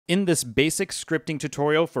In this basic scripting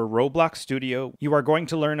tutorial for Roblox Studio, you are going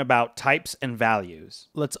to learn about types and values.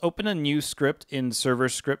 Let's open a new script in Server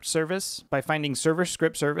Script Service by finding Server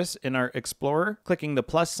Script Service in our Explorer, clicking the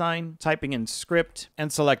plus sign, typing in script,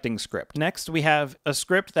 and selecting script. Next, we have a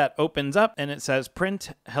script that opens up and it says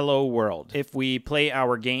print hello world. If we play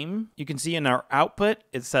our game, you can see in our output,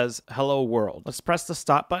 it says hello world. Let's press the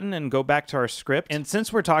stop button and go back to our script. And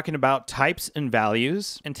since we're talking about types and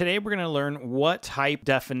values, and today we're going to learn what type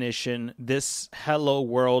definition this hello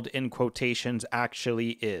world in quotations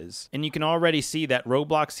actually is. And you can already see that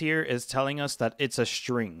Roblox here is telling us that it's a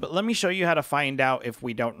string. But let me show you how to find out if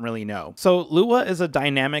we don't really know. So Lua is a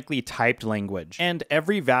dynamically typed language, and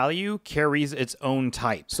every value carries its own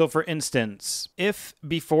type. So for instance, if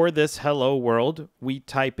before this hello world, we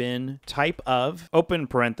type in type of, open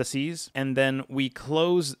parentheses, and then we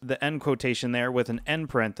close the end quotation there with an end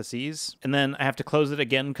parentheses, and then I have to close it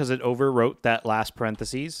again because it overwrote that last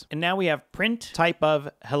parentheses. And now we have print type of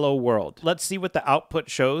hello world. Let's see what the output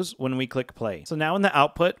shows when we click play. So now in the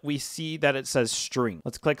output, we see that it says string.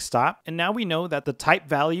 Let's click stop. And now we know that the type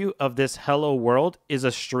value of this hello world is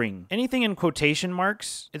a string. Anything in quotation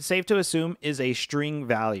marks, it's safe to assume is a string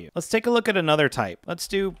value. Let's take a look at another type. Let's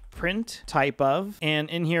do print type of, and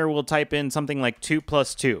in here we'll type in something like 2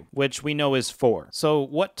 plus 2, which we know is 4. So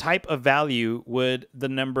what type of value would the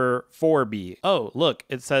number 4 be? Oh, look,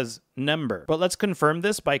 it says number. But let's confirm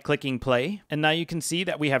this by clicking play. And now you can see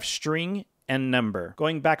that we have string and number.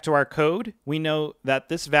 Going back to our code, we know that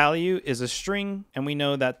this value is a string and we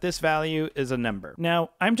know that this value is a number. Now,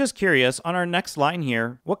 I'm just curious, on our next line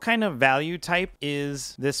here, what kind of value type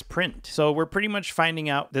is this print? So we're pretty much finding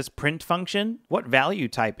out this print function. What value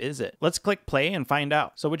type is it? Let's click play and find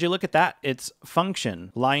out. So would you look at that? It's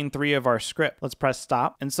function, line 3 of our script. Let's press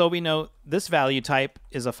stop. And so we know this value type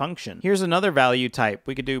is a function. Here's another value type.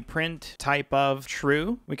 We could do print type of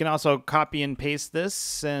true. We can also copy and paste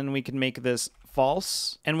this and we can make this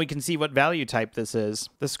false, and we can see what value type this is.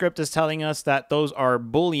 The script is telling us that those are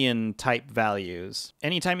Boolean type values.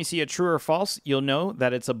 Anytime you see a true or false, you'll know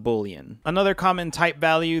that it's a Boolean. Another common type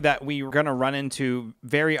value that we're going to run into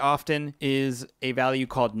very often is a value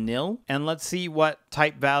called nil. And let's see what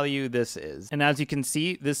type value this is. And as you can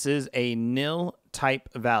see, this is a nil type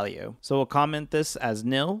value. So we'll comment this as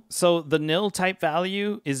nil. So the nil type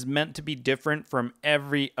value is meant to be different from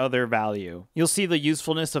every other value. You'll see the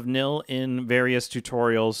usefulness of nil in various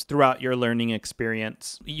tutorials throughout your learning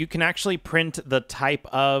experience. You can actually print the type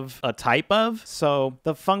of a type of. So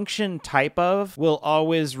the function type of will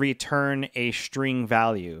always return a string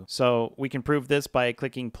value. So we can prove this by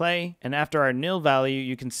clicking play. And after our nil value,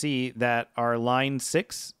 you can see that our line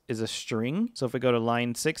 6 is a string. So if we go to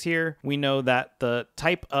line 6 here, we know that the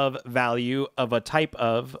type of value of a type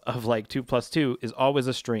of like 2 plus 2 is always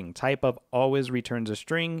a string. Type of always returns a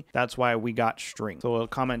string. That's why we got string. So we'll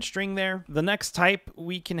comment string there. The next type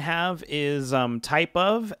we can have is type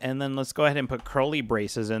of, and then let's go ahead and put curly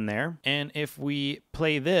braces in there. And if we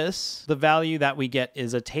play this, the value that we get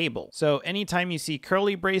is a table. So anytime you see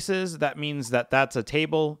curly braces, that means that that's a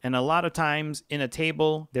table. And a lot of times in a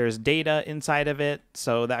table, there's data inside of it.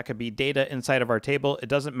 So that could be data inside of our table. It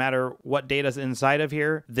doesn't matter what data is inside of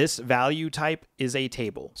here. This value type is a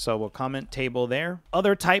table. So we'll comment table there.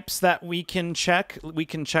 Other types that we can check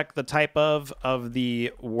the type of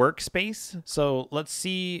the workspace. So let's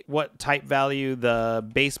see what type value the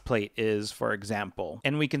base plate is, for example.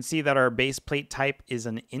 And we can see that our base plate type is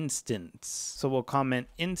an instance. So we'll comment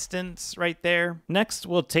instance right there. Next,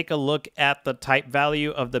 we'll take a look at the type value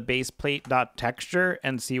of the base plate.texture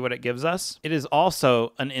and see what it gives us. It is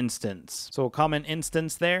also an instance. So we'll comment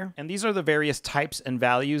instance there. And these are the various types and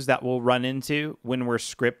values that we'll run into when we're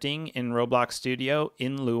scripting in Roblox Studio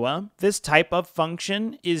in Lua. This type of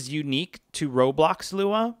function is unique to Roblox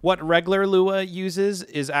Lua. What regular Lua uses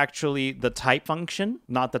is actually the type function,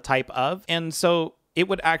 not the type of. And so it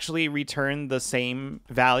would actually return the same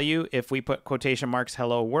value if we put quotation marks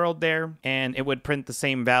hello world there, and it would print the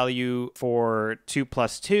same value for 2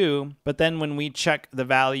 plus 2. But then when we check the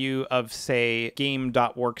value of, say,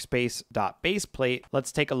 game.workspace.baseplate,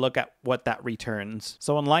 let's take a look at what that returns.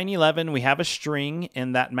 So on line 11, we have a string,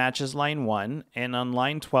 and that matches line 1. And on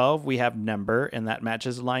line 12, we have number, and that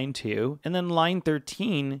matches line 2. And then line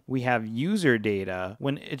 13, we have user data,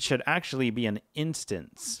 when it should actually be an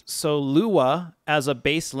instance. So Lua, as as a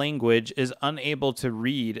base language is unable to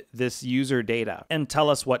read this user data and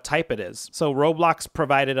tell us what type it is. So Roblox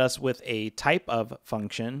provided us with a typeof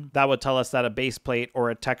function that would tell us that a base plate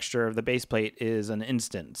or a texture of the base plate is an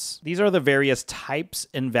instance. These are the various types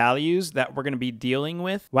and values that we're going to be dealing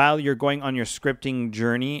with while you're going on your scripting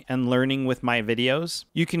journey and learning with my videos.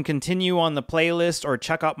 You can continue on the playlist or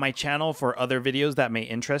check out my channel for other videos that may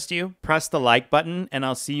interest you. Press the like button and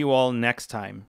I'll see you all next time.